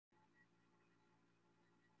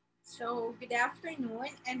So, good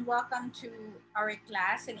afternoon and welcome to our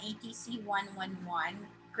class in ATC 111,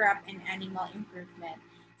 Crop and Animal Improvement.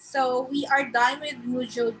 So, we are done with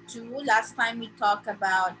Module 2. Last time we talked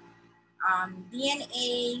about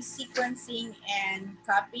DNA sequencing and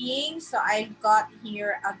copying. So, I got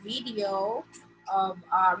here a video of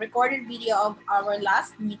recorded video of our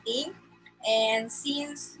last meeting. And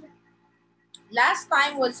since last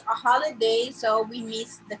time was a holiday, so we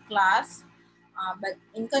missed the class. But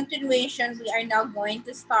in continuation, we are now going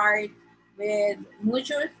to start with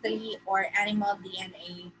Module 3 or Animal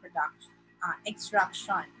DNA production,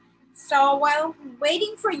 extraction. So while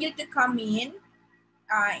waiting for you to come in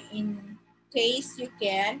case you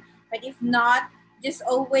can, but if not, just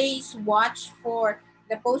always watch for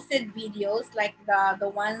the posted videos like the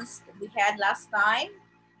ones we had last time.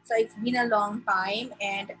 So it's been a long time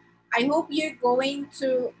and I hope you're going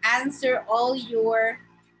to answer all your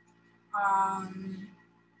um,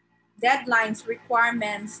 deadlines,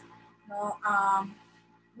 requirements, you know,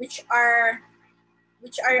 which are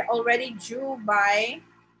which are already due by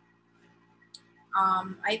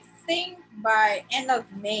I think by end of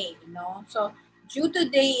May, So due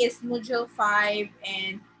today is module 5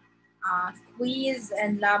 and quiz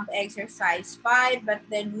and lab exercise 5, but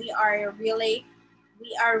then we are really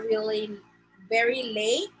very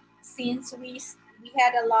late since we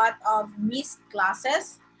had a lot of missed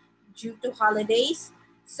classes due to holidays.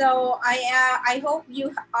 So I hope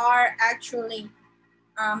you are actually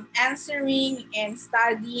answering and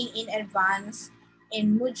studying in advance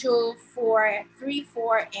in module 4, 3,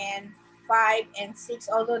 4, and 5 and 6,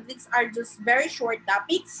 although these are just very short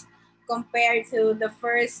topics compared to the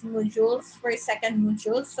first, second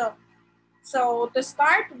module. So to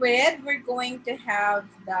start with, we're going to have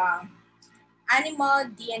the animal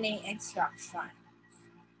DNA extraction.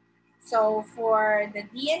 So for the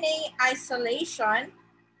DNA isolation,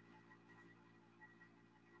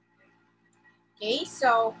 okay,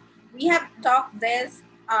 so we have talked this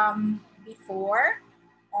before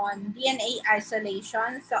on DNA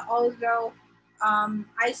isolation. So although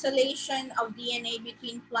isolation of DNA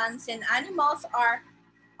between plants and animals are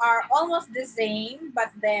almost the same,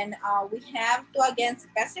 but then we have to again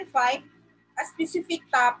specify a specific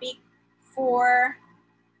topic for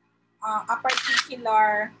a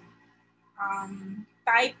particular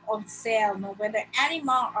type of cell, no, whether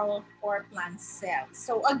animal or plant cell.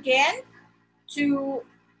 So again, to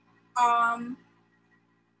um,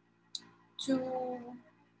 to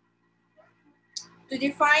to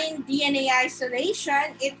define DNA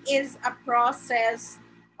isolation, it is a process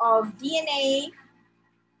of DNA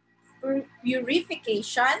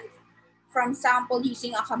purification from sample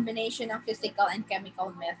using a combination of physical and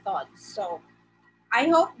chemical methods. So I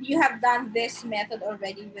hope you have done this method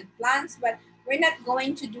already with plants, but we're not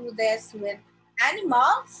going to do this with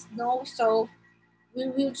animals, no. So we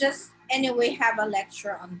will just anyway have a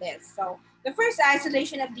lecture on this. So the first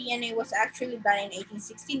isolation of DNA was actually done in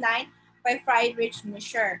 1869 by Friedrich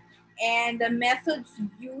Mischer. And the methods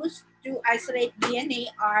used to isolate DNA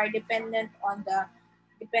are depend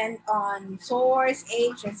on source,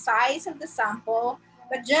 age, and size of the sample,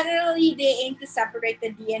 but generally they aim to separate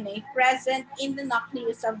the DNA present in the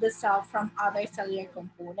nucleus of the cell from other cellular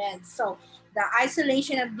components. So the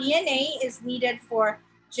isolation of DNA is needed for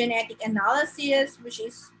genetic analysis, which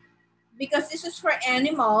is because this is for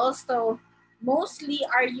animals, so mostly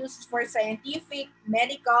are used for scientific,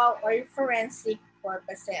 medical, or forensic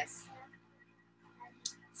purposes.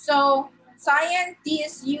 So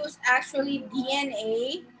scientists use actually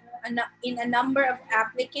DNA in a number of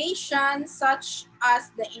applications, such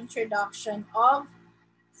as the introduction of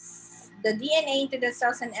the DNA into the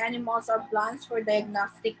cells and animals or plants for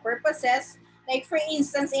diagnostic purposes. Like for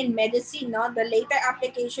instance, in medicine, no, the later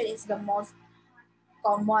application is the most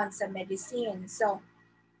common sa medicine. So,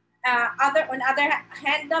 other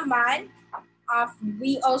hand naman,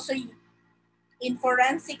 we also in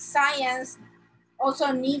forensic science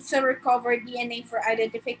also needs to recover DNA for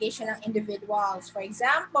identification ng individuals. For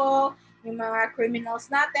example, yung mga criminals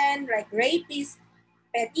natin like rapists,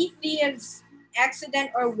 petty thieves,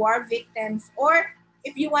 accident or war victims, or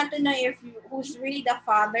if you want to know who's really the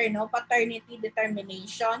father, no, paternity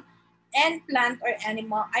determination, and plant or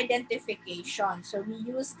animal identification. So we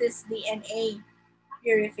use this DNA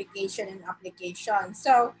purification and application.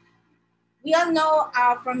 So we all know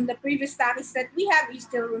from the previous topics that we have, you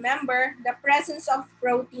still remember, the presence of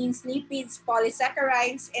proteins, lipids,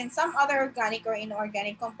 polysaccharides, and some other organic or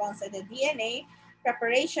inorganic compounds in the DNA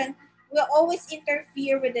preparation will always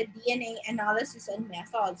interfere with the DNA analysis and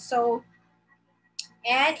methods. So,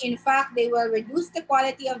 and in fact, they will reduce the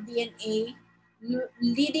quality of DNA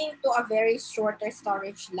leading to a very shorter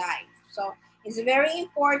storage life. So it's very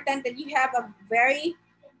important that you have a very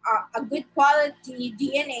a good quality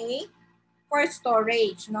DNA for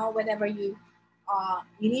storage, no, whenever you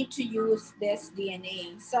need to use this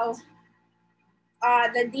DNA. So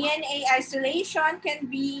the DNA isolation can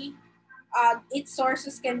be its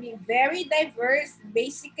sources can be very diverse.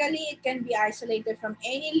 Basically, it can be isolated from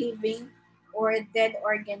any living or dead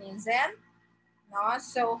organism. No,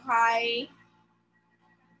 so hi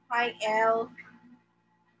L.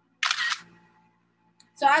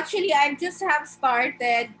 So actually, I just have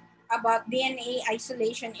started about DNA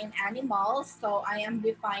isolation in animals. So I am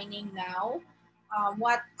defining now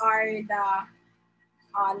what are the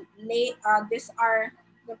these are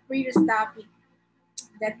the previous topic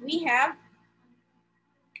that we have,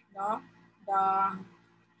 no?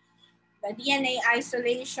 The DNA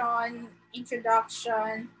isolation,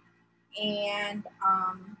 introduction, and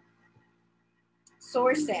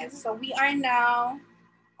sources. So we are now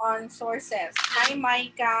on sources. Hi,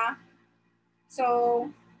 Micah.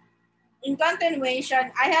 So in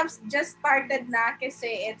continuation, I have just started na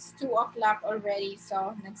kasi it's 2 o'clock already.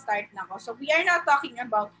 So nag-start na ako. So we are now talking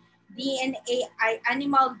about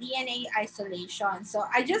animal DNA isolation. So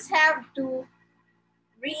I just have to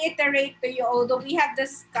reiterate to you, although we have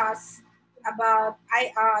discussed about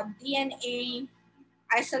DNA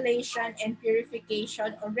isolation and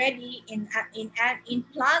purification already in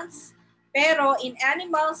plants, pero in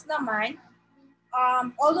animals naman,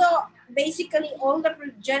 although basically all the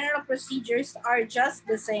general procedures are just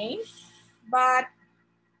the same, but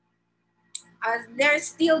there's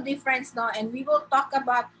still difference, no, and we will talk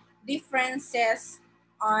about differences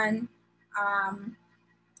on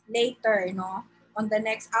later, no, on the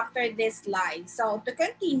next after this slide. So to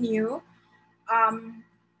continue,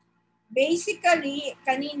 basically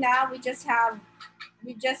kanina we just have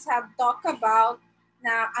talked about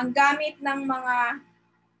na ang gamit ng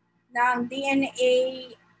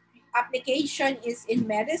DNA application is in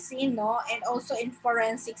medicine, no, and also in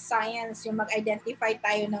forensic science, yung mag-identify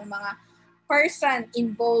tayo ng mga person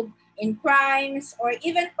involved in crimes or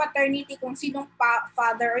even paternity, kung sinong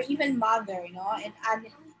father or even mother, no,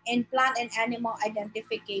 and plant and animal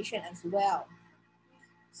identification as well.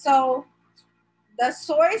 So the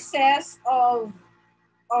sources of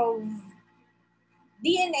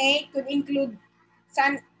DNA could include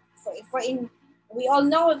we all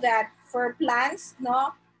know that for plants,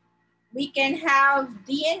 no, we can have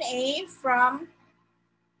DNA from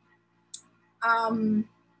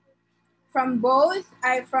both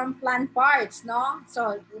from plant parts, no?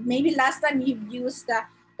 So maybe last time you've used the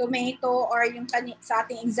tomato or yung sa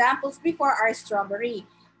ating examples before are strawberry.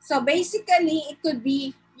 So basically, it could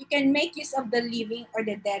be, you can make use of the living or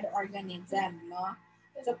the dead organism, no?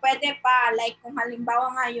 So pwede pa, like kung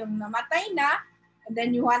halimbawa nga yung namatay na, and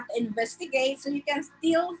then you want to investigate, so you can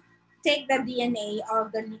still take the DNA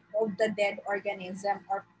of the dead organism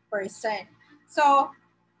or person. So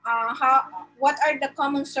what are the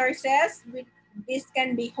common sources? This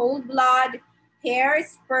can be whole blood, hair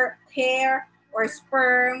or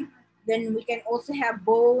sperm. Then we can also have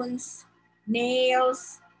bones,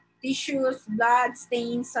 nails, tissues, blood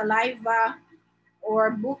stains, saliva,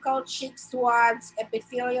 or buccal cheek swabs,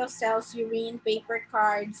 epithelial cells, urine, paper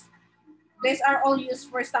cards. These are all used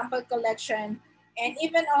for sample collection, and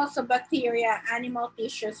even also bacteria, animal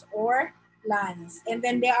tissues, or plants. And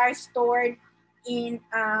then they are stored in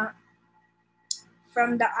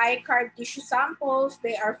from the iCard tissue samples.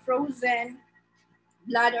 They are frozen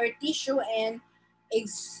blood or tissue, and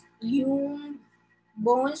exhumed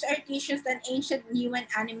bones or tissues and ancient human,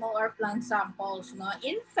 animal, or plant samples. No?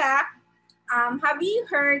 In fact, have you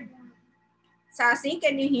heard, Sassy,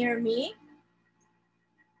 can you hear me?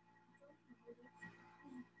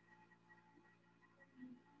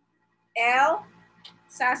 L,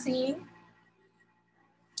 Sassy?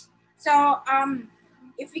 So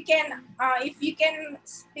if you can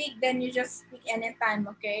speak, then you just speak anytime,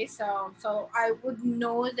 okay? So I would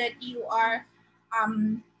know that you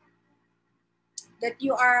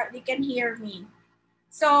can hear me.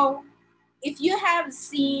 So if you have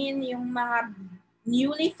seen yung mga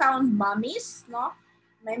newly found mummies, no?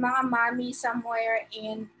 May mga mummy somewhere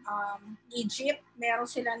in Egypt, meron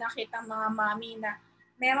sila nakita mga mummy na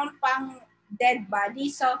meron pang dead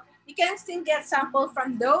body. So you can still get sample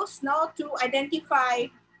from those, no, to identify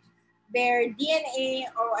their DNA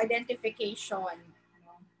or identification.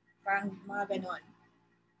 No? Parang mga ganon.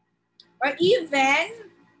 Or even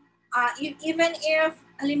if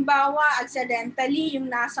halimbawa accidentally yung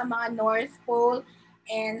nasa mga North Pole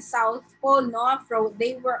and South Pole, no,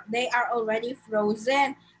 they are already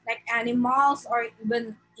frozen, like animals or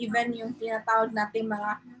even yung tinatawag natin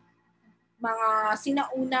mga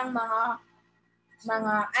sinaunang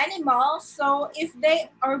mga animals. So if they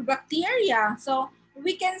are bacteria, so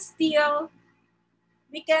we can still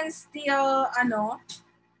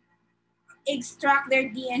extract their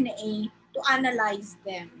DNA to analyze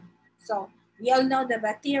them. So we all know the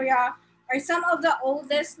bacteria are some of the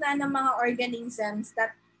oldest na ng mga organisms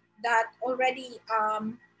that already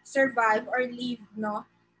survive or live, no,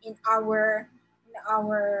 in our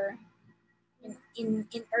in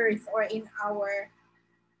Earth, or in our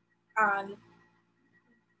um,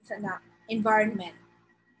 environment.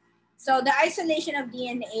 So the isolation of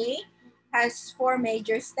DNA has four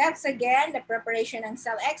major steps. Again, the preparation ng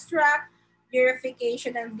cell extract,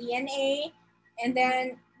 purification of DNA, and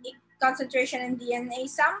then concentration in DNA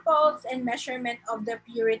samples, and measurement of the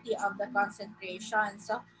purity of the concentration.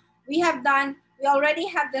 So we already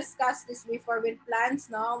have discussed this before with plants,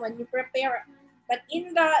 no? When you prepare, but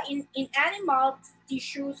in animal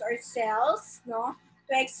tissues or cells, no,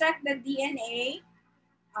 to extract the DNA,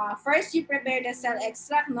 first, you prepare the cell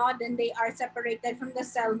extract, no? Then they are separated from the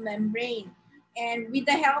cell membrane. And with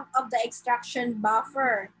the help of the extraction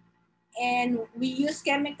buffer, and we use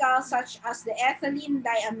chemicals such as the ethylene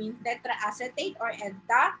diamine tetraacetate, or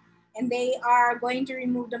EDTA, and they are going to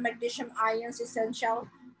remove the magnesium ions essential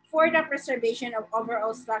for the preservation of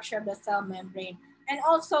overall structure of the cell membrane. And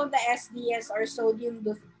also the SDS, or sodium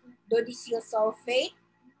dodecyl sulfate,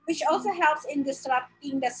 which also helps in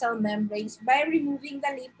disrupting the cell membranes by removing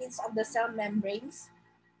the lipids of the cell membranes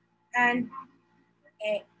and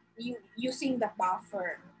using the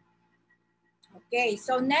buffer. Okay,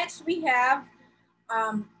 so next we have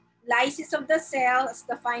lysis of the cell as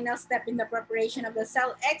the final step in the preparation of the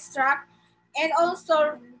cell extract, and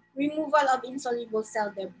also removal of insoluble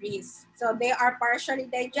cell debris. So they are partially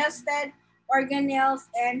digested organelles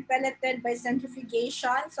and pelleted by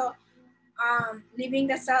centrifugation. So leaving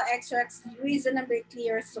the cell extracts reasonably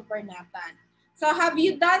clear supernatant. So have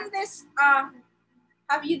you done this?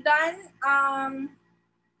 Have you done,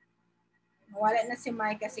 wala na si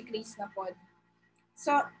Mike, si Chris na pod.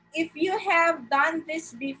 So if you have done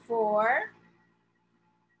this before,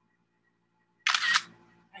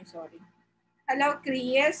 I'm sorry. Hello,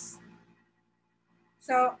 Chris.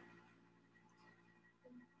 So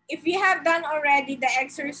if you have done already the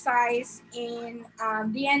exercise in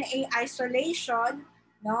DNA isolation,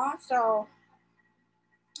 no, so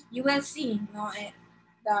you will see, no,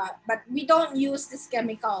 but we don't use these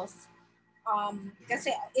chemicals because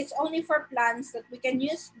it's only for plants that we can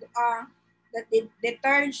use the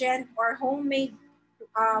detergent or homemade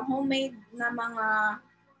na mga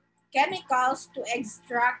chemicals to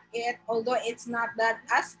extract it, although it's not that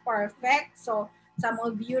as perfect. So some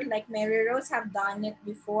of you, like Mary Rose, have done it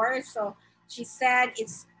before. So she said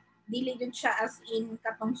it's dili dun siya as in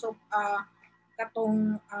katong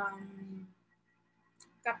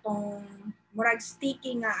katong murag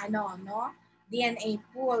sticky nga no, DNA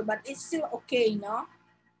pool, but it's still okay, no?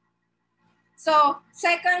 So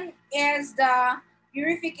second is the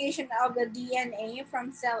purification of the DNA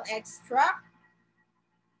from cell extract.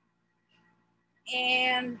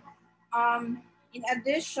 And in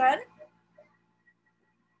addition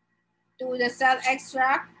to the cell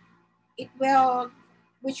extract,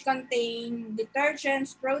 which contain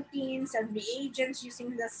detergents, proteins, and reagents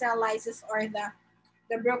using the cell lysis, or the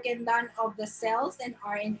broken down of the cells and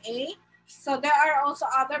RNA. So there are also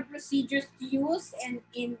other procedures used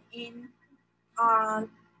in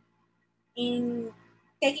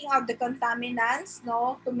taking out the contaminants,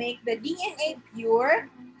 no, to make the DNA pure.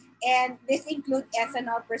 And this includes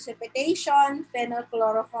ethanol precipitation,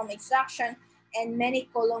 phenylchloroform extraction, and many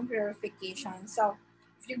column purification. So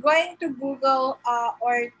if you're going to Google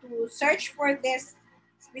or to search for this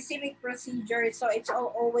specific procedure, so it's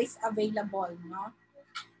always available, no?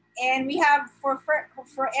 And we have for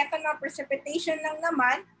ethanol precipitation lang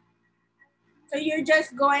naman, so you're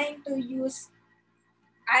just going to use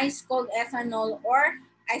ice cold ethanol or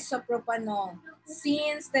isopropanol,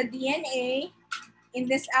 since the DNA in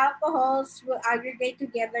these alcohols will aggregate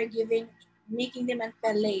together, making them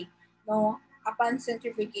unpelate, no, upon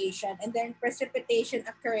centrifugation. And then precipitation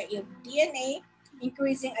occur in DNA,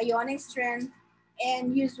 increasing ionic strength,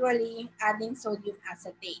 and usually adding sodium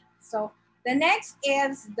acetate. So the next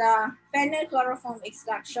is the phenylchloroform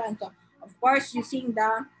extraction. So of course, using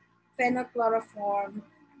the phenylchloroform,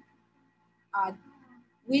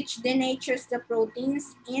 which denatures the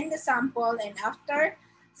proteins in the sample, and after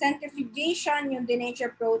centrifugation, yung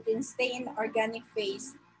denatured proteins stay in the organic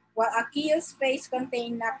phase, while aqueous phase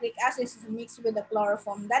contain nucleic acids mixed with the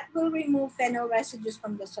chloroform that will remove phenyl residues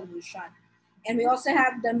from the solution. And we also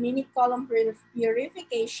have the mini column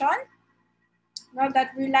purification,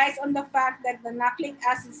 that relies on the fact that the nucleic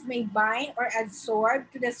acids may bind or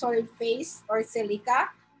adsorb to the solid phase or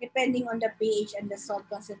silica depending on the pH and the salt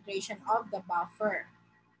concentration of the buffer.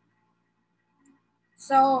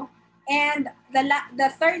 So, and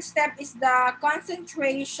the third step is the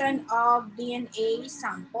concentration of DNA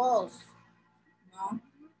samples. No?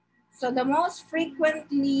 So the most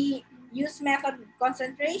frequently used method of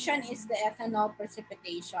concentration is the ethanol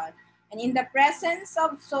precipitation. And in the presence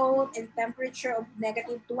of salt and temperature of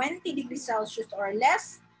negative 20 degrees Celsius or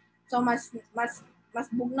less, so mas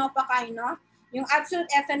bugnaw pa kayo, no? Yung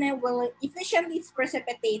absolute ethanol will efficiently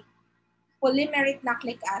precipitate polymeric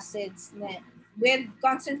nucleic acids. With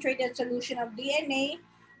concentrated solution of DNA,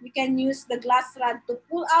 we can use the glass rod to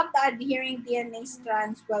pull out the adhering DNA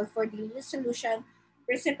strands, while for dilute solution,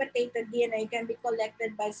 precipitated DNA can be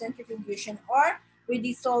collected by centrifugation or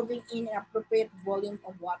redissolving in an appropriate volume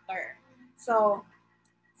of water. So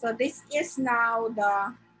this is now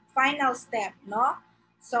the final step, no?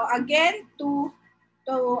 So again, to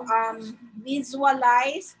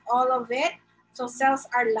visualize all of it, so cells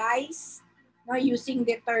are lysed, no, using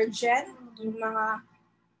detergent, yung mga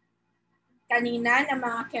kanina na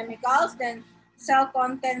mga chemicals, then cell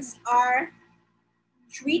contents are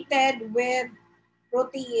treated with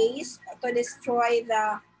protease to destroy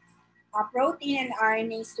the protein and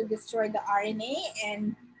RNAs to destroy the RNA,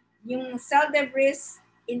 and yung cell debris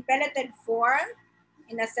in pelleted form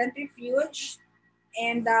in a centrifuge,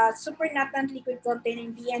 and the supernatant liquid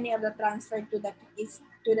containing DNA of the transfer to the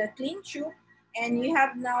clean tube. And you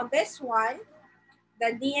have now this one,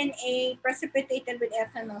 the DNA precipitated with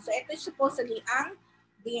ethanol. So ito supposedly ang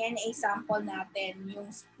DNA sample natin,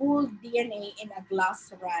 yung spooled DNA in a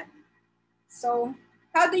glass rod. So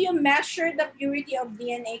how do you measure the purity of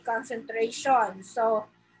DNA concentration? So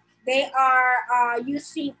they are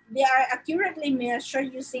accurately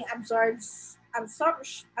measured using absorbance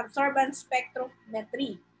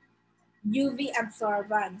spectrometry, UV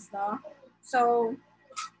absorbance, no? So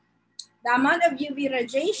the amount of UV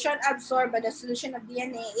radiation absorbed by the solution of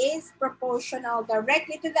DNA is proportional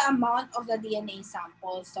directly to the amount of the DNA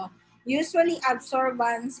sample. So usually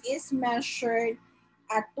absorbance is measured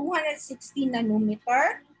at 260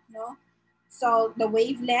 nanometer, no? So the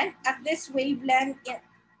wavelength, at this wavelength,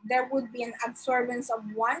 there would be an absorbance of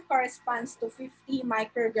 1 corresponds to 50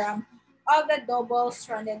 microgram of the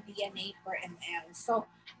double-stranded DNA per ml. So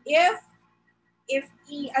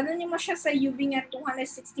ano niyo mo siya sa UV nga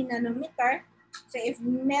 260 nanometer, so if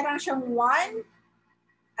meron siyang 1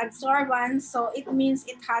 absorbance, so it means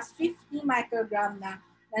it has 50 microgram na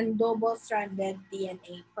ng double-stranded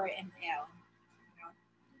DNA per ml.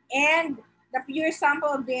 And the pure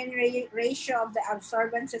sample of DNA ratio of the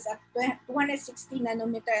absorbances at 260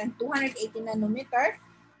 nanometer and 280 nanometer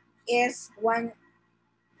is 1.8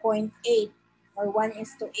 or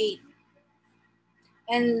 1:8.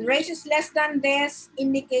 And ratios less than this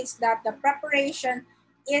indicates that the preparation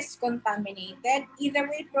is contaminated either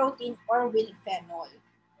with protein or with phenol.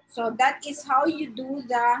 So that is how you do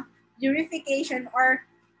the purification or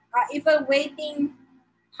evaluating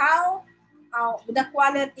how the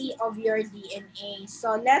quality of your DNA.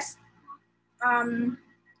 So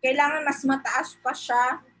kailangan mas mataas pa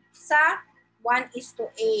siya sa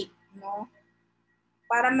 1:8, no?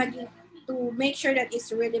 Para to make sure that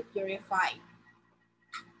it's really purified.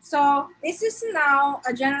 So this is now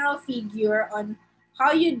a general figure on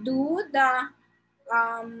how you do the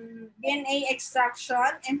DNA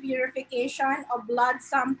extraction and purification of blood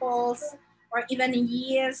samples, or even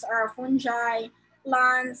yeast or fungi,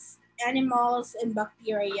 plants, animals, and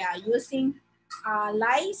bacteria using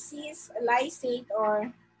lysate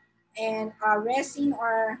resin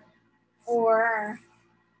or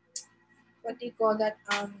what do you call that,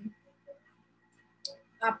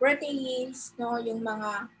 protease, no, yung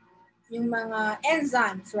mga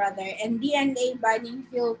enzymes rather, and DNA binding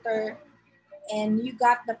filter, and you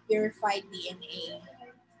got the purified DNA.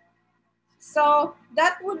 So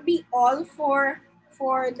that would be all for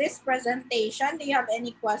this presentation. Do you have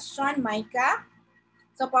any question, Micah?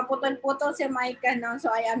 So paputol-putol si Micah now, so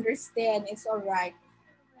I understand. It's all right.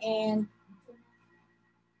 And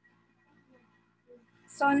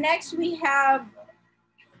so next we have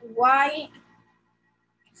why.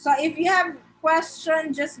 So if you have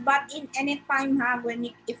question, just butt in anytime ha,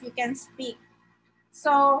 if you can speak.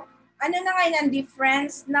 So ano na ngayon ang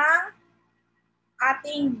difference ng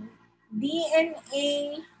ating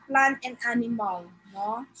DNA, plant and animal,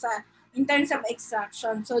 no? So in terms of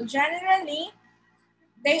extraction. So generally,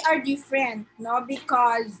 they are different, no?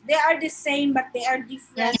 Because they are the same but they are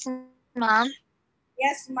different. Yes, ma'am.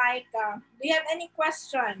 Yes, Micah. Do you have any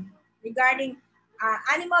question regarding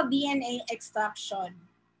animal DNA extraction?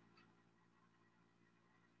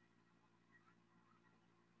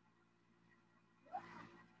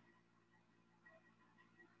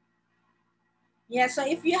 Yeah, so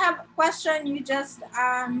if you have a question, you just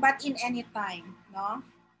butt in anytime, no?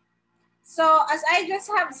 So as I just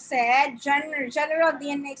have said, general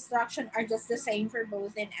DNA extraction are just the same for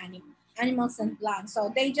both in animals and plants.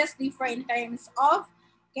 So they just differ in terms of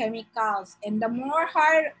chemicals. And the more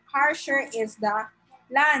harsher is the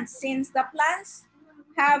plants, since the plants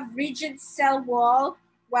have rigid cell wall,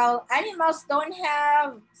 while animals don't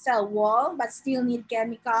have cell wall but still need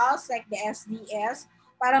chemicals like the SDS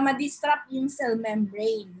para ma-disrupt yung cell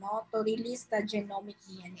membrane, no, to release the genomic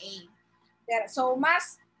DNA. So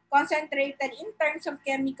mas concentrated in terms of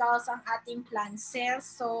chemicals ang ating plant cells.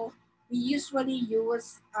 So we usually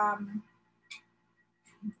use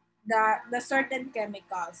the certain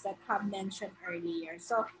chemicals that have mentioned earlier.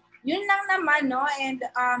 So yun lang naman, no? And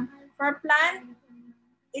for plant,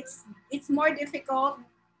 it's more difficult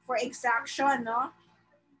for extraction, no?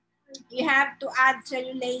 You have to add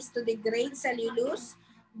cellulase to degrade cellulose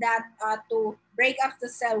that to break up the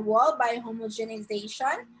cell wall by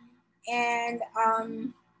homogenization. And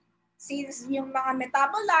since yung mga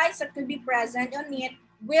metabolites that could be present on it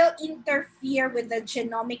will interfere with the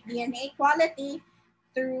genomic DNA quality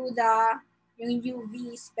through yung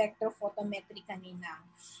UV spectrophotometry kanina.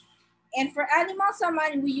 And for animals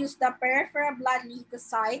naman, we use the peripheral blood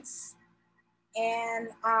leukocytes. And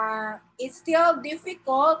it's still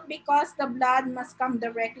difficult because the blood must come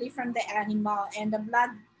directly from the animal, and the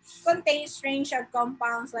blood contains range of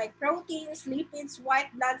compounds like proteins, lipids, white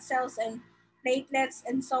blood cells, and platelets,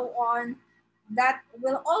 and so on, that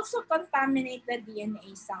will also contaminate the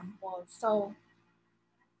DNA sample. So,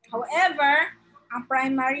 however, ang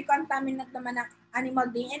primary contaminant naman ng animal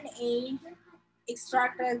DNA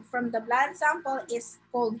extracted from the blood sample is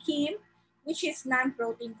called heme, which is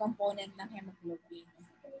non-protein component ng hemoglobin.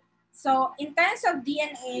 So in terms of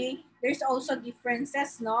DNA, there's also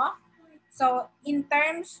differences, no? So in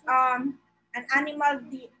terms, an animal,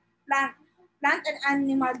 plant, plant and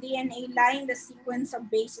animal DNA lie in the sequence of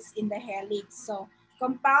bases in the helix. So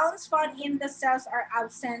compounds found in the cells are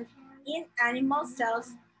absent in animal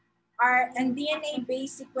cells, and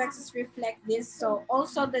DNA-based sequences reflect this. So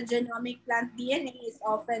also the genomic plant DNA is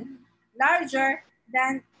often larger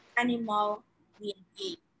than animal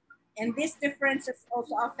DNA. And these differences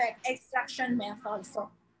also affect extraction methods, so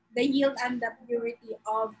the yield and the purity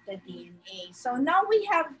of the DNA. So now we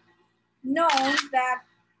have known that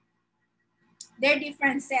there are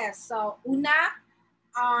differences. So una,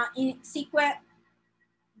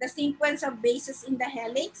 the sequence of bases in the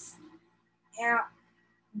helix. Uh,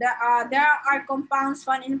 there are compounds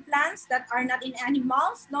found in plants that are not in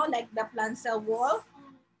animals, no, like the plant cell wall,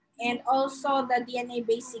 and also the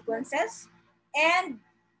DNA-based sequences. And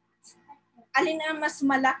alin ang mas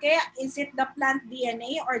malaki? Is it the plant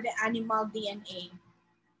DNA or the animal DNA?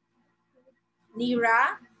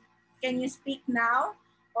 Lira, can you speak now?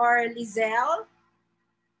 Or Lizelle?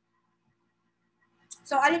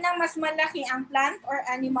 So alin ang mas malaki, ang plant or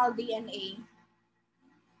animal DNA?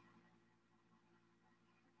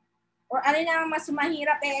 Or alin ang mas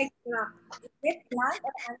mahirap i-extract? Is it plant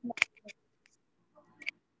or animal?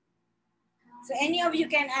 So any of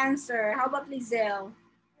you can answer. How about Lizelle?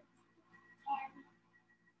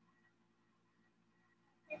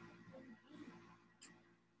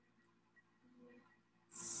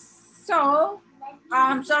 So,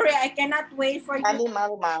 sorry, I cannot wait for you.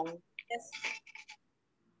 Animal, ma'am. Yes,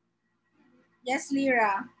 yes,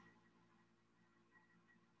 Lyra.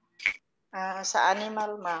 Sa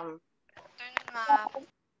animal, ma'am.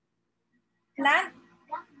 Plant,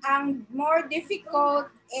 ang more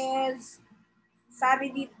difficult is,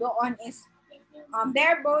 sabi dito doon is,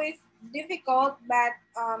 they're both difficult, but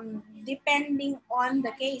depending on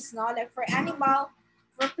the case, no? Like for animal,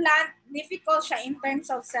 for plant, difficult siya in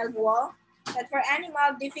terms of cell wall. But for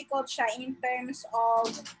animal, difficult siya in terms of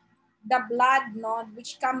the blood, no,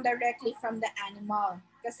 which come directly from the animal.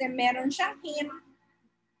 Kasi meron siyang heme.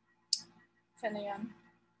 Sana yun?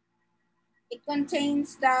 It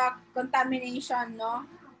contains the contamination, no?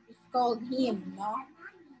 It's called heme, no?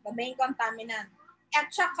 The main contaminant.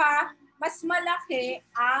 At saka, mas malaki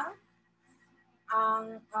ang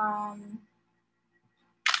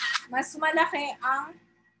mas malaki ang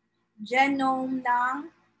genome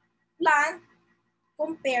ng plant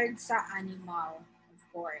compared sa animal, of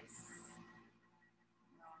course.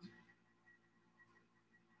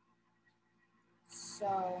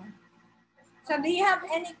 So do you have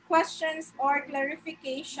any questions or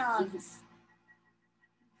clarifications?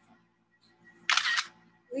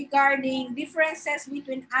 regarding differences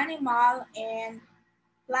between animal and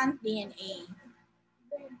plant DNA.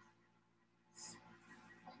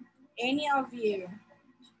 Any of you?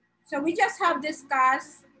 So we just have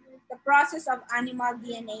discussed the process of animal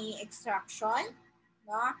DNA extraction.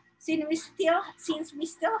 No? Since we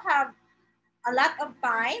still have a lot of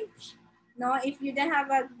time, no, if you don't have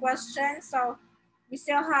a question, so we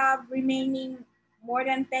still have remaining more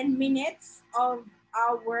than 10 minutes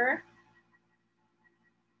our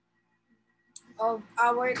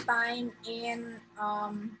our time in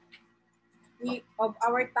of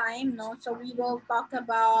our time, no. So we will talk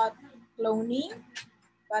about cloning,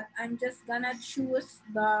 but I'm just gonna choose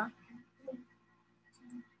the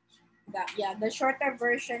shorter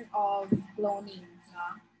version of cloning.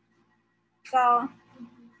 No?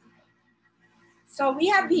 So we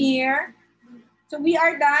have here. So we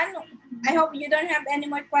are done. I hope you don't have any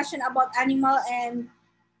more question about animal and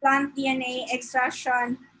plant DNA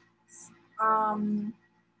extraction um,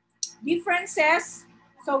 differences.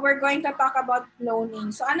 So we're going to talk about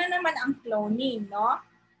cloning. So ano naman ang cloning, no?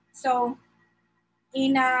 So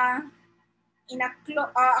in a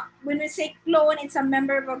when we say clone, it's a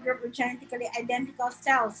member of a group of genetically identical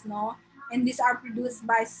cells, no? And these are produced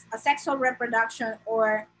by a sexual reproduction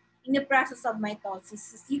or in the process of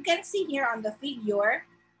mitosis. As you can see here on the figure,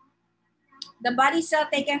 the body cell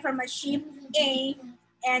taken from a sheep A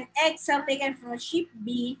and egg cell taken from a sheep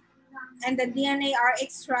B, and the DNA are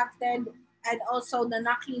extracted and also the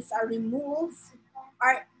nucleus are removed,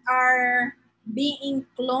 are being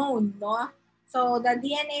cloned, no? So the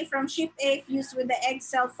DNA from sheep A fused with the egg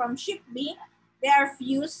cell from sheep B, they are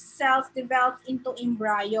fused cells developed into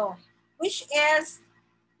embryo, which is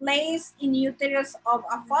placed in uterus of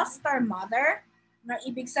a foster mother. No,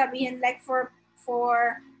 ibig sabihin like for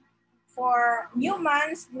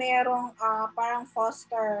humans, merong parang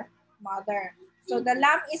foster mother. So the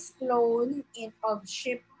lamb is clone of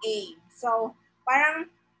sheep A. So parang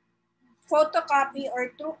photocopy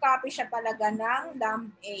or true copy siya talaga ng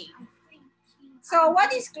lamb A. So what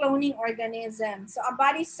is cloning organism? So a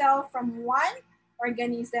body cell from one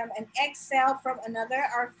organism and egg cell from another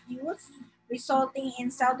are fused, resulting in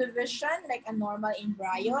cell division like a normal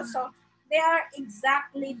embryo. So they are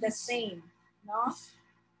exactly the same, no?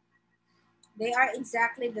 They are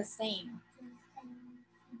exactly the same.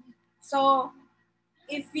 So,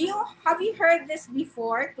 if you have you heard this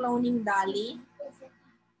before, cloning Dali?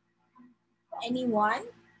 Anyone?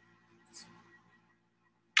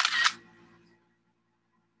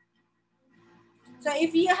 So,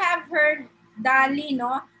 if you have heard Dali,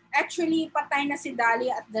 no, actually patay na si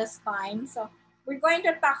Dali at this time. So, we're going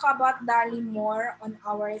to talk about Dali more on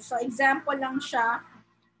our. So, example lang siya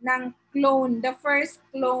ng clone, the first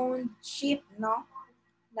cloned sheep, no,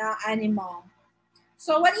 na animal.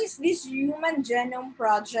 So what is this Human Genome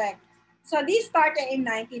Project? So this started in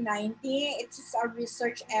 1990. It's a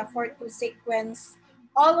research effort to sequence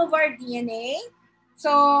all of our DNA.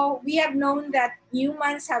 So we have known that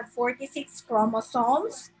humans have 46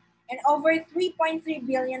 chromosomes and over 3.3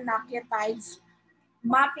 billion nucleotides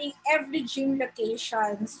mapping every gene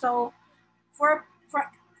location. So for for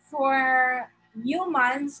for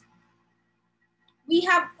humans, we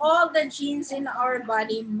have all the genes in our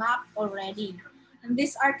body mapped already. And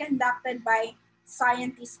these are conducted by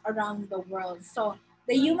scientists around the world. So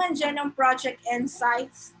the Human Genome Project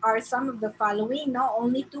insights are some of the following. No?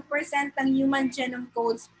 Only 2% ng human genome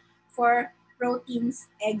codes for proteins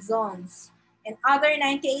exons. And other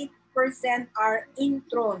 98% are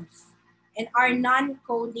introns and are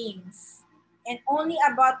non-codings. And only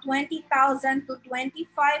about 20,000 to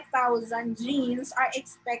 25,000 genes are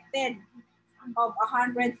expected of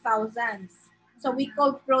 100,000. So we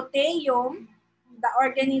call proteome the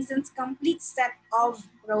organism's complete set of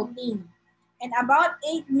protein. And about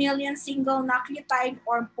 8 million single nucleotide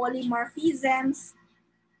or polymorphisms,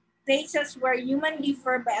 places where human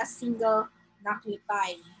differ by a single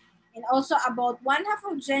nucleotide. And also about one half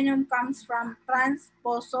of genome comes from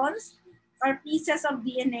transposons or pieces of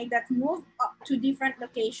DNA that move up to different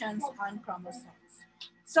locations on chromosomes.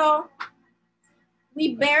 So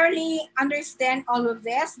we barely understand all of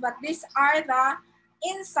this, but these are the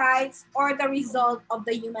insights or the result of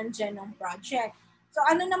the Human Genome Project. So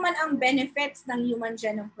ano naman ang benefits ng Human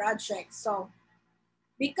Genome Project? So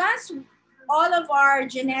because all of our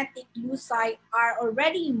genetic loci are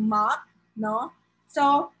already mapped, no?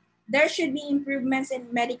 So there should be improvements in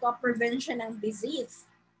medical prevention of disease,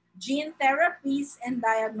 gene therapies, and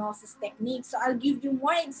diagnosis techniques. So I'll give you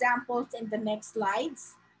more examples in the next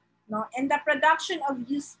slides. No? And the production of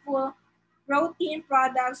useful protein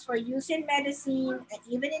products for use in medicine and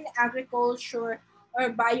even in agriculture or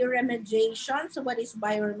bioremediation. So what is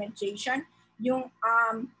bioremediation? Yung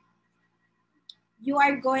you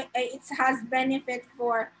are going it has benefit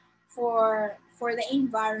for the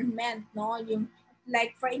environment, no? Yung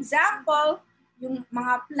like for example, yung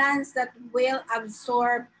mga plants that will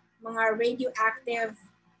absorb mga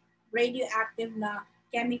radioactive na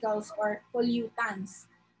chemicals or pollutants,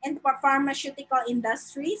 and for pharmaceutical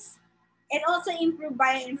industries, and also improve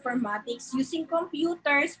bioinformatics using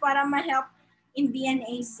computers para ma-help in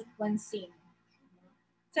DNA sequencing.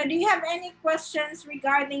 So do you have any questions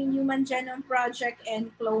regarding Human Genome Project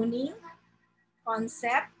and cloning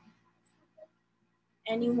concept?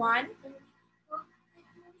 Anyone?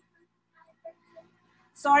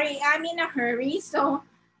 Sorry, I'm in a hurry. So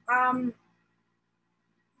um,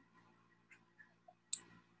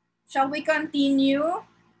 shall we continue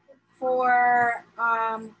for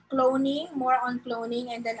cloning, more on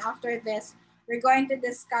cloning, and then after this, we're going to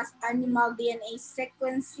discuss animal DNA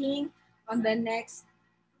sequencing on the next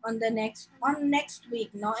week,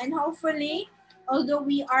 no? And hopefully, although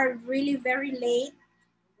we are really very late,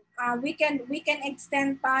 we can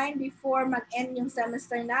extend time before mag-end yung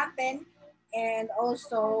semester natin, and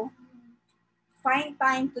also find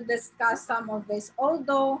time to discuss some of this.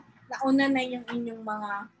 Although nauna na yung inyong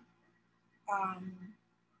mga um,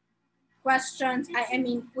 questions, I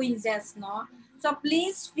mean quizzes, no? So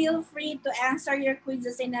please feel free to answer your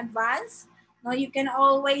quizzes in advance. No, you can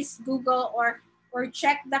always Google or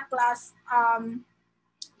check the class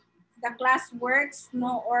works,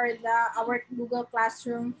 no, or our Google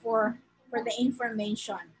Classroom for the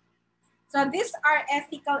information. So these are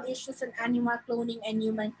ethical issues in animal cloning and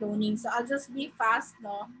human cloning. So I'll just be fast,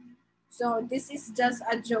 no. So this is just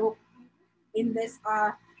a joke in this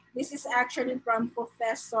is actually from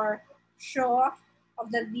Professor Shaw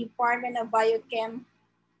of the Department of Biochem,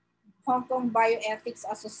 Hong Kong Bioethics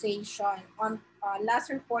Association, on last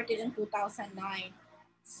reported in 2009.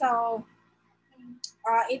 So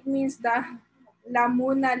it means the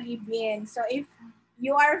Lamuna Libyen. So if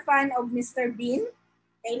you are a fan of Mr. Bean,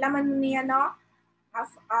 kailaman mo niya, no?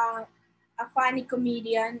 A funny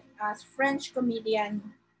comedian, a French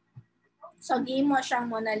comedian. So game mo siyang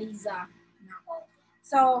Mona Lisa.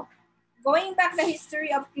 So going back the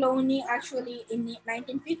history of cloning, actually in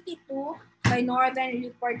 1952 by Northern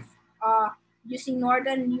Leopard, using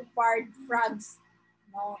Northern Leopard frogs.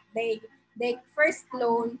 No, they first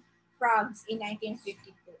cloned frogs in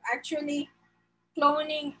 1952. Actually,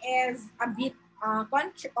 cloning is a bit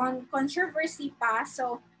on controversy pa,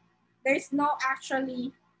 so there's no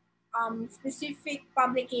actually specific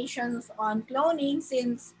publications on cloning,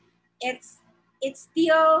 since it's it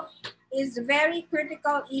still is very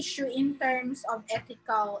critical issue in terms of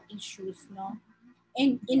ethical issues, no?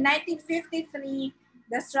 In 1953,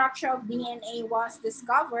 the structure of DNA was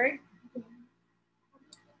discovered,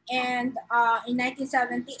 and in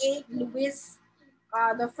 1978, Louis,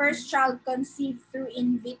 the first child conceived through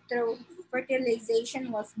in vitro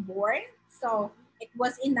fertilization, was born. So it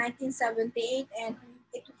was in 1978, and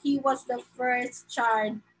he was the first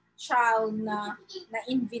child na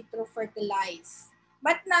in vitro fertilized.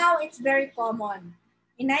 But now it's very common.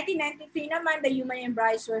 In 1993 naman, the human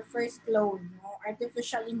embryos were first cloned, no?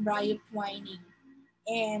 Artificial embryo twining.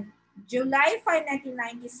 And July 5,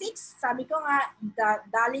 1996, sabi ko nga,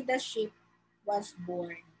 Dolly the sheep was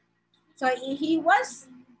born. So she was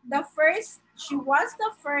the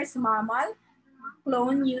first mammal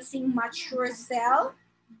clone using mature cell.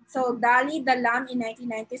 So Dolly the lamb in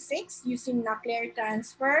 1996 using nuclear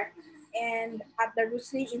transfer, and at the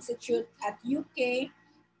Russley Institute at UK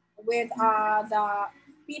with the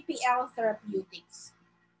PPL Therapeutics.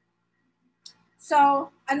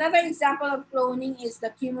 So another example of cloning is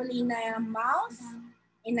the Cumulina mouse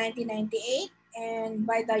in 1998 and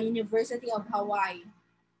by the University of Hawaii.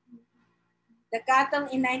 The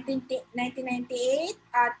cattle in 1998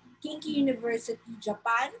 at Kinki University,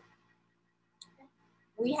 Japan.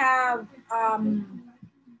 We have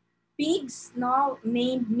pigs, no,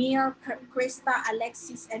 named Mil, Krista,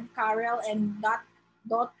 Alexis, and Carol, and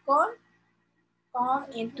Dotcom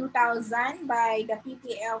in 2000 by the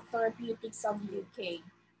PPL Therapeutics of UK.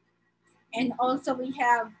 And also we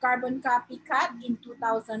have Carbon Copycat in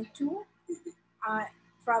 2002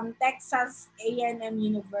 from Texas A&M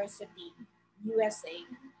University, USA.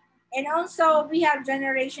 And also we have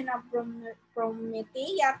Generation of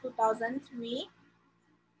Prometheia 2003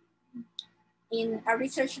 in a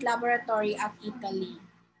research laboratory at Italy.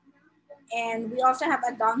 And we also have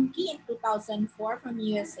a donkey in 2004 from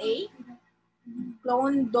USA,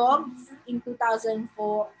 clone dogs in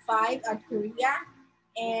 2005 at Korea,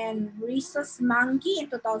 and rhesus monkey in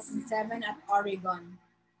 2007 at Oregon.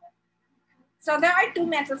 So there are two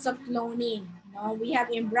methods of cloning. No, we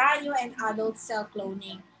have embryo and adult cell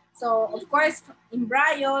cloning. So of course,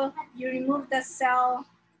 embryo, you remove the cell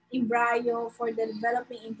embryo for the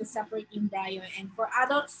developing into separate embryo. And for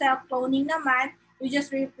adult cell cloning naman, you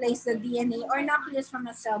just replace the DNA or nucleus from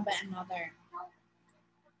a cell by another.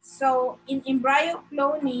 So in embryo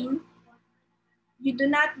cloning, you do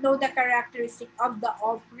not know the characteristic of the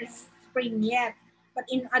offspring yet. But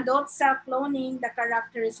in adult cell cloning, the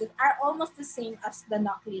characteristics are almost the same as the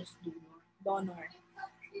nucleus donor.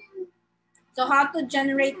 So how did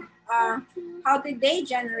they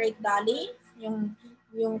generate Dolly? Yung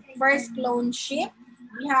first clone ship,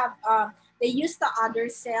 we have, they use the other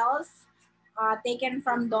cells taken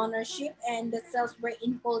from donor ship, and the cells were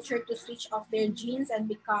incultured to switch off their genes and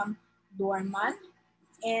become dormant.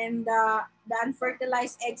 And the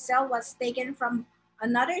unfertilized egg cell was taken from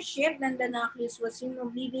another ship, then the nucleus was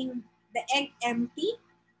removed, leaving the egg empty,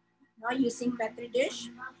 no, using petri dish,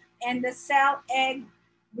 and the cell egg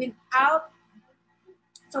without.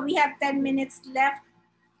 So we have 10 minutes left.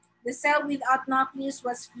 The cell without nucleus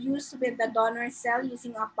was fused with the donor cell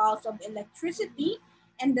using a pulse of electricity,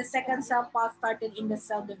 and the second cell pulse started in the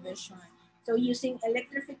cell division. So using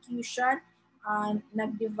electrification,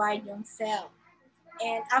 nag-divide yung cell.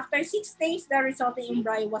 And after 6 days, the resulting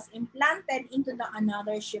embryo was implanted into the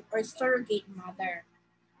another ship or surrogate mother.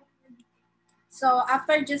 So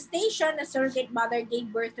after gestation, the surrogate mother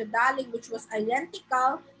gave birth to Dolly, which was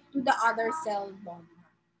identical to the other cell donor.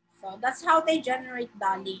 So that's how they generate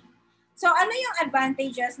Dolly. So ano yung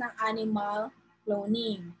advantages ng animal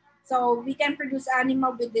cloning? So we can produce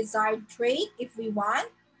animal with desired trait if we want,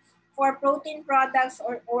 for protein products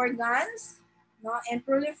or organs, no, and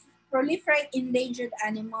proliferate endangered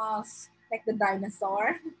animals like the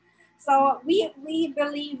dinosaur. So we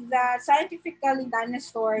believe that scientifically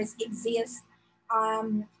dinosaurs exist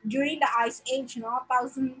during the ice age, no,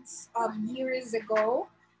 thousands of years ago.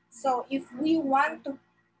 So if we want to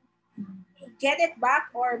get it back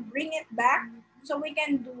or bring it back, so we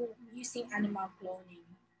can do using animal cloning.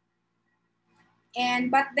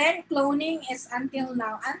 And but then cloning is until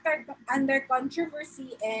now under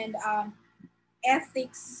controversy and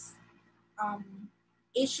ethics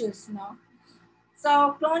issues, no.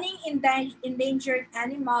 So cloning endangered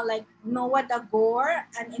animal like Noah the Gore,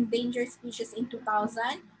 an endangered species in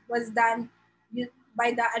 2000, was done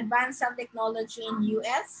by the advanced cell technology in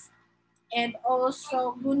US. And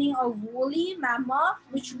also cloning of woolly mammoth,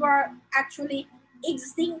 which were actually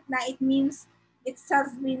extinct na. It means it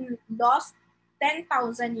has been lost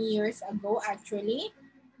 10,000 years ago actually.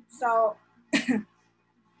 So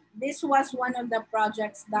this was one of the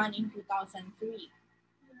projects done in 2003.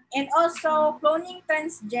 And also cloning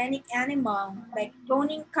transgenic animal, like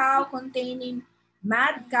cloning cow containing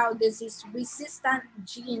mad cow disease resistant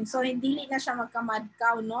gene. So hindi na siya magka-mad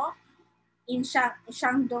cow, no? In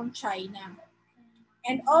Shandong, China.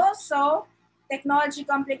 And also, technology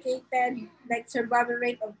complicated, like survival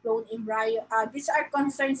rate of clone embryo. These are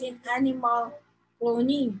concerns in animal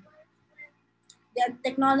cloning. The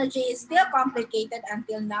technology is still complicated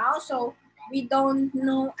until now, so we don't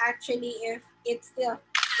know actually if it still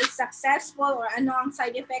is successful or ano ang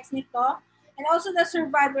side effects nito. And also the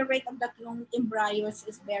survival rate of the clone embryos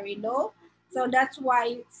is very low. So that's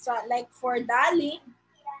why, so like for Dali,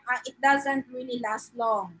 it doesn't really last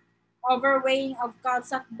long. Overweighing of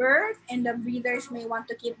cows at birth, and the breeders may want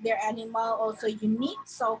to keep their animal also unique.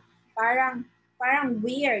 So parang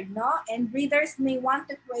weird, no? And breeders may want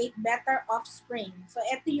to create better offspring. So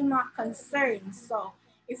ito yung mga concerns. So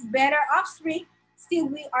if better offspring,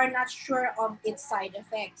 still we are not sure of its side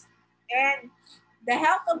effects. And the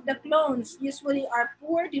health of the clones usually are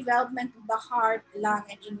poor development of the heart, lung,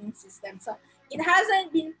 and immune system. So it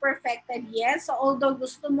hasn't been perfected yet. So although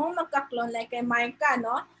gusto mo magka-clone like kay Micah,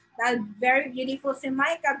 no? Dahil very beautiful si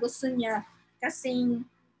Micah, gusto niya kasing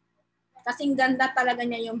ganda talaga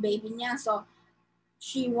niya yung baby niya. So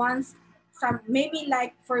she wants some, maybe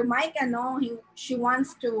like for Micah, no? She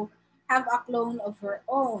wants to have a clone of her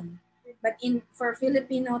own. But for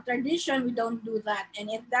Filipino tradition, we don't do that. And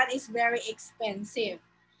that is very expensive.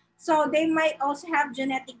 So they might also have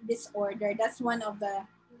genetic disorder. That's one of the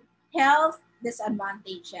health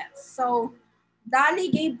disadvantages. So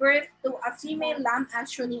Dolly gave birth to a female lamb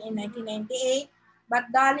actually in 1998, but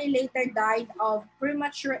Dolly later died of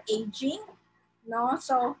premature aging. No,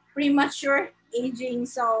 so premature aging.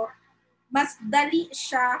 So mas dali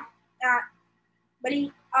siya.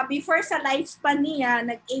 Before sa lifespan niya,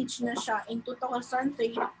 nag-age na siya. In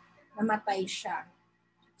 2003, namatay siya.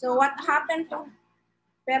 So what happened to,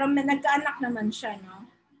 pero may nagkaanak naman siya, no?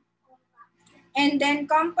 And then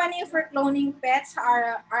company for cloning pets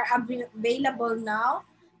are available now,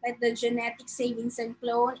 like the Genetic Savings and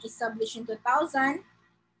Clone, established in 2000,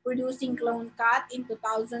 producing clone cat in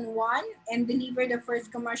 2001, and delivered the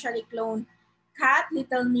first commercially cloned cat,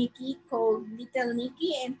 Little Nicky, called Little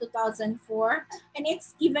Nicky in 2004, and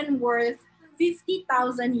it's even worth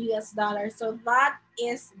 50,000 US dollars. So that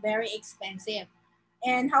is very expensive.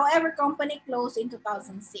 And however, company closed in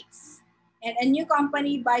 2006. And a new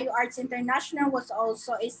company, BioArts International, was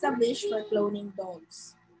also established for cloning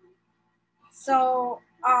dogs. So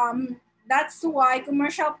that's why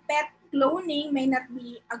commercial pet cloning may not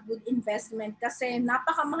be a good investment kasi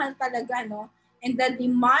napakamahal talaga, no? And the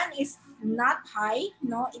demand is not high,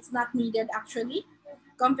 no? It's not needed actually.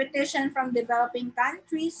 Competition from developing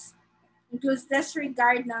countries includes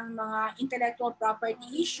disregard ng mga intellectual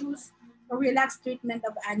property issues or relaxed treatment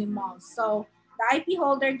of animals. So the IP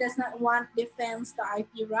holder does not want defense the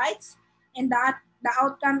IP rights, and that the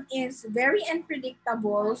outcome is very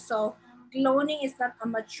unpredictable. So cloning is not a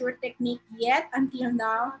mature technique yet until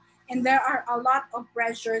now, and there are a lot of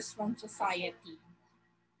pressures from society.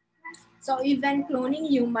 So even cloning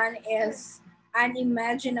human is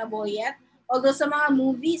unimaginable yet. Although sa mga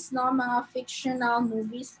movies, no, mga fictional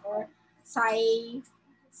movies or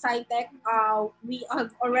sci-tech, we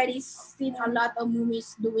have already seen a lot of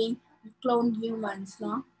movies doing cloned humans,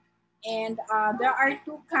 no? And there are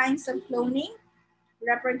two kinds of cloning: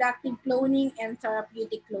 reproductive cloning and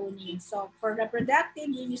therapeutic cloning. So for reproductive,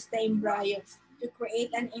 you use the embryo to create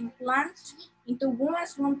an implant into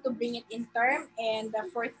woman's womb to bring it in term. And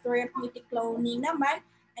for therapeutic cloning naman,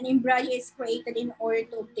 an embryo is created in order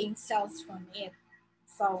to obtain cells from it.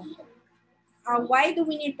 So why do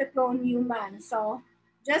we need to clone humans? So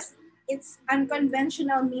just it's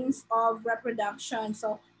unconventional means of reproduction.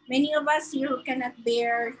 So many of us here who cannot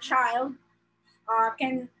bear child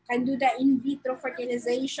can do the in vitro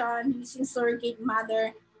fertilization using surrogate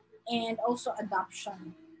mother and also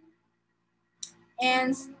adoption.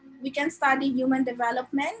 And we can study human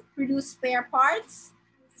development, produce spare parts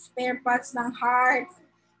ng heart,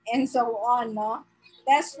 and so on. No?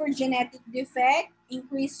 Test for genetic defect,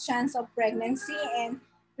 increase chance of pregnancy, and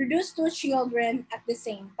produce two children at the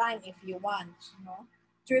same time if you want. No?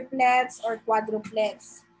 Triplets or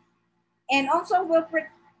quadruplets. And also will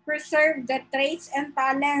preserve the traits and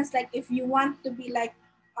talents, like if you want to be like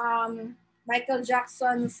Michael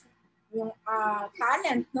Jackson's yung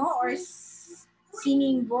talent, no, or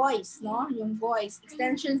singing voice, no, yung voice,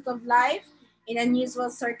 extensions of life in unusual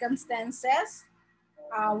circumstances.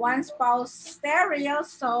 One spouse sterile,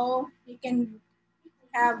 so you can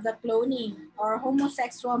have the cloning, or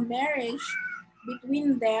homosexual marriage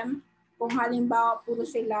between them kung halimbawa puro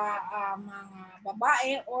sila mga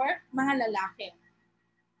babae or mga lalaki.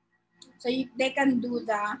 So they can do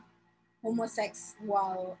the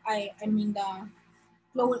homosexual, I mean the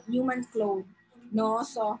clone, human clone, no?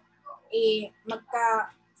 So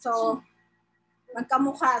so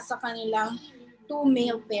magkamukha sa kanilang two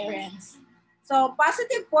male parents. So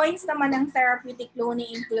positive points naman ng therapeutic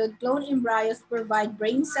cloning include clone embryos provide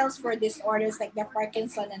brain cells for disorders like the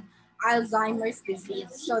Parkinson and Alzheimer's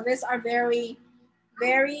disease. So these are very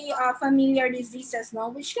familiar diseases, no,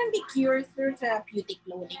 which can be cured through therapeutic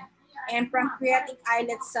cloning. And pancreatic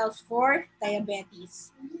islet cells for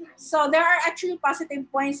diabetes. So there are actually positive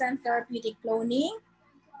points on therapeutic cloning.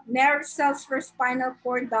 Nerve cells for spinal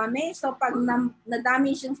cord damage. So pag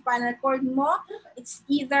na-damage yung spinal cord mo, it's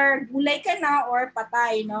either gulay ka na or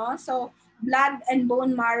patay, no? So blood and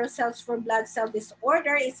bone marrow cells for blood cell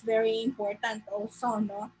disorder is very important also,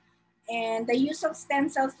 no? And the use of stem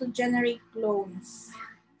cells to generate clones.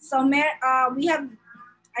 So we have,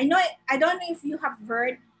 I don't know if you have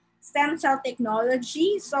heard stem cell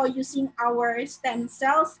technology. So using our stem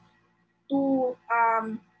cells to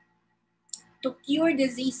cure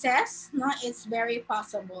diseases, no, it's very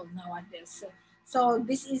possible nowadays. So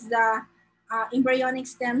this is the embryonic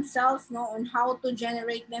stem cells, no, on how to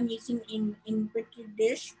generate them using in petri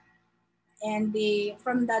dish, and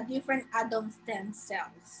from the different adult stem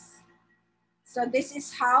cells. So this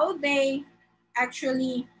is how they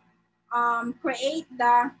actually create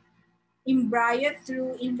the embryo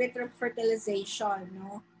through in vitro fertilization,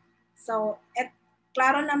 no? So,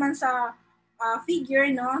 klaro naman sa figure,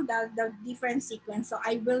 no, the different sequence. So,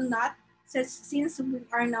 I will not, since we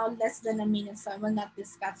are now less than a minute, so I will not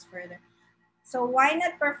discuss further. So, why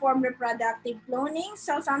not perform reproductive cloning?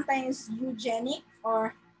 So, sometimes eugenic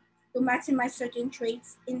or to maximize certain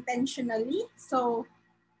traits intentionally. So,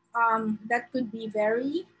 that could be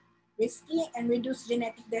very risky and reduce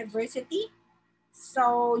genetic diversity.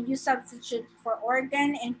 So you substitute for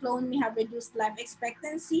organ and clone may have reduced life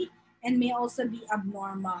expectancy and may also be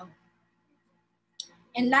abnormal.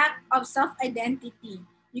 And lack of self-identity.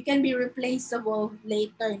 You can be replaceable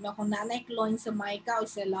later, no? Kung nanay clone sa Micah o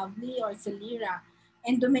sa Lovely or sa Lyra,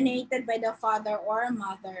 and dominated by the father or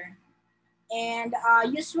mother. And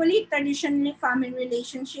usually, traditionally, family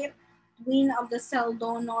relationship, twin of the cell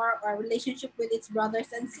donor, or relationship with its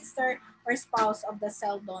brothers and sister or spouse of the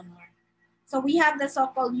cell donor. So we have the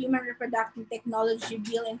so-called Human Reproductive Technology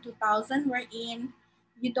Bill in 2000, wherein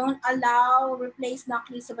you don't allow replace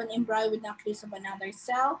nucleus of an embryo with nucleus of another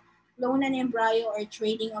cell. Clone an embryo or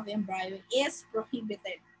trading of embryo is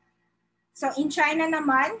prohibited. So in China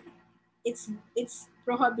naman, it's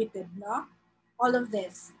prohibited, no? All of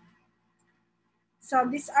this. So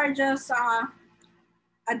these are just uh,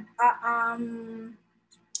 uh, um,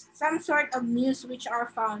 some sort of news which are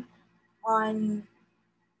found on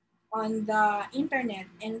the internet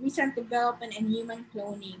and recent development in human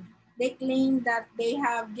cloning. They claim that they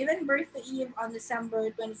have given birth to Eve on December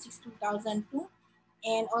 26, 2002,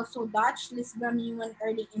 and also Dutch Lisbon human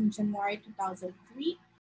early in January 2003.